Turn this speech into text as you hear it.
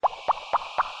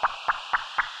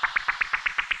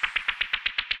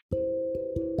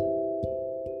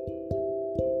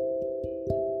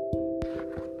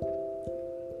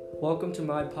Welcome to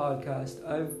my podcast.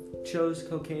 I've chose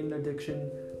cocaine addiction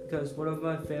because one of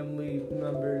my family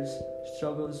members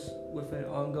struggles with an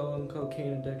ongoing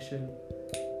cocaine addiction.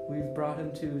 We've brought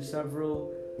him to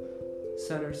several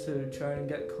centers to try and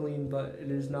get clean, but it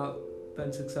has not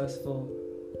been successful.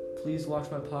 Please watch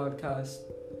my podcast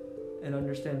and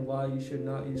understand why you should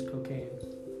not use cocaine.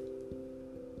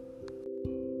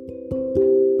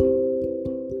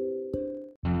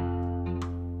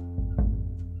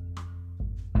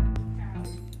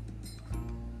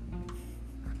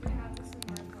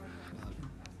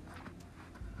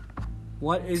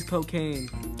 What is cocaine?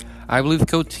 I believe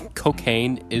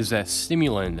cocaine is a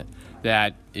stimulant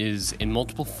that is in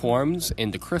multiple forms,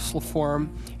 in the crystal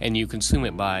form, and you consume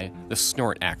it by the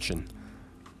snort action.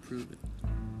 Prove it.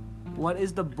 What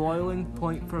is the boiling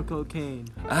point for cocaine?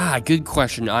 Good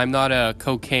question. I'm not a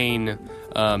cocaine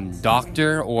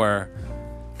doctor or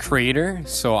creator,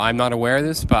 so I'm not aware of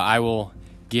this, but I will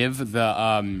give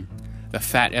the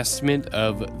fat estimate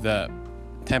of the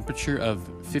temperature of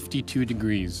 52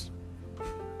 degrees.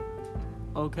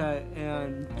 Okay,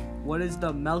 and what is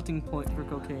the melting point for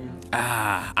cocaine?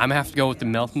 I'm gonna have to go with the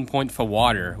melting point for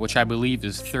water, which I believe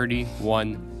is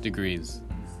 31 degrees.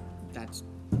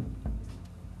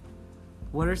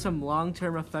 What are some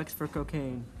long-term effects for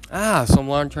cocaine? Some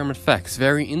long-term effects.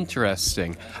 Very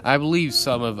interesting. I believe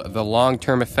some of the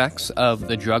long-term effects of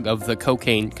the drug of the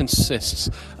cocaine consists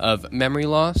of memory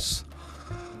loss,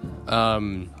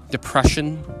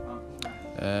 depression,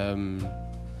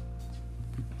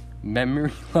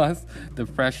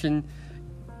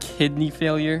 kidney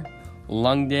failure,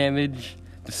 lung damage,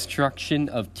 destruction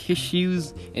of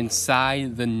tissues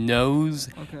inside the nose,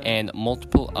 and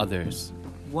multiple others.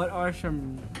 What are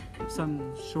some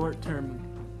short-term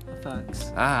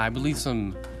effects? I believe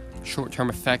some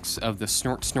short-term effects of the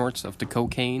snorts of the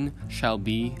cocaine shall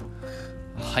be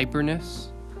hyperness,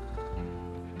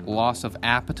 loss of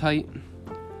appetite,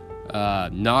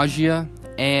 nausea,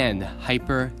 and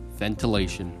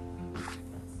hyperventilation.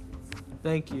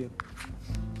 Thank you.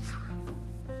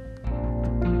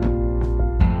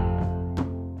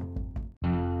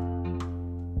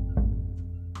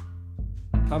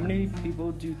 How many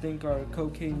people do you think are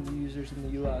cocaine users in the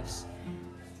U.S.?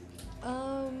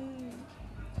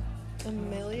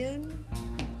 1,000,000.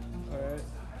 Alright.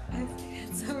 I think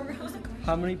that's so wrong.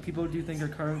 How many people do you think are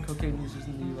current cocaine users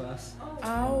in the U.S.?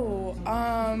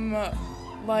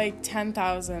 Like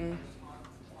 10,000.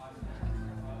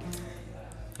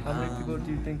 How many people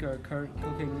do you think are current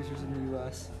cocaine users in the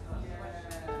U.S.?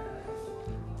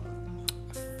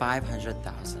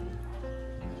 500,000.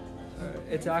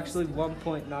 It's actually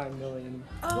 1.9 million.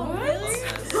 Oh, really?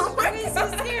 Oh my God. I was so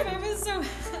scared. I was so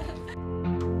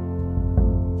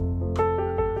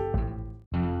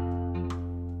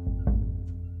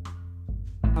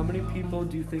How many people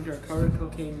do you think are current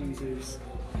cocaine users?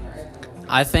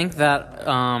 I think that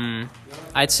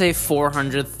I'd say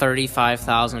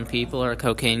 435,000 people are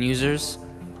cocaine users.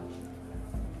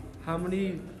 How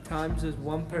many times does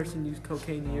one person use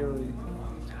cocaine yearly?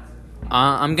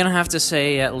 I'm gonna have to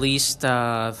say at least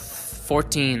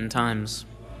 14 times.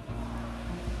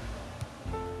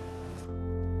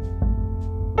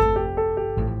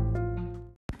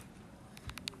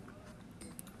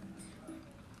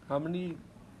 How many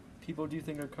people do you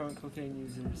think are current cocaine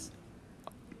users?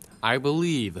 I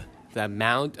believe the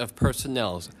amount of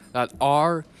personnel that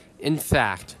are, in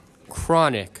fact,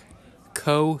 chronic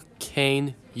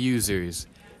cocaine users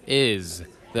is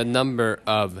the number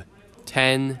of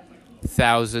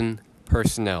 10,000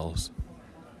 personnel.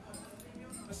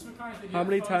 How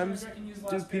many times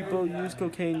do people use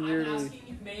cocaine yearly?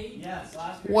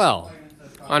 Well,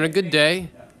 on a good day,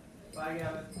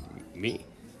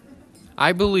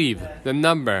 I believe the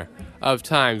number of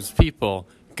times people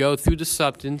go through the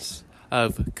substance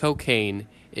of cocaine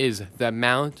is the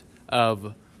amount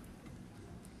of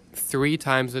 3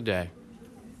 times a day.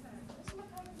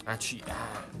 Actually,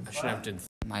 I should have done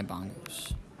My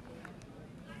bongos.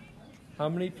 How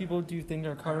many people do you think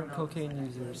are current cocaine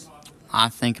users? I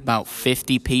think about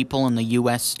 50 people in the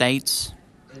U.S. states.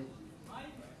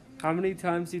 How many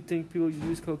times do you think people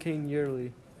use cocaine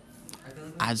yearly?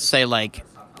 I'd say like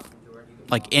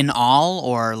in all,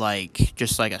 or like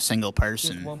just like a single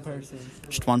person. Just one person.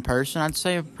 Just one person. I'd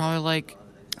say probably like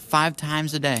 5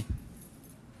 times a day.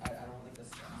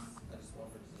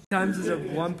 How many times does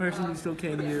one person use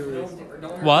cocaine yearly?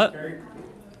 What?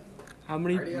 How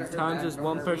many times does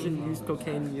one person use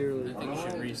cocaine yearly?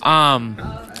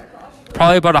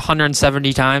 Probably about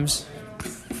 170 times.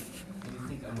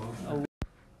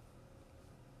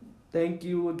 Thank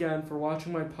you again for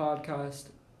watching my podcast.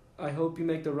 I hope you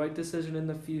make the right decision in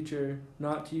the future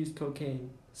not to use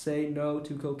cocaine. Say no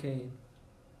to cocaine.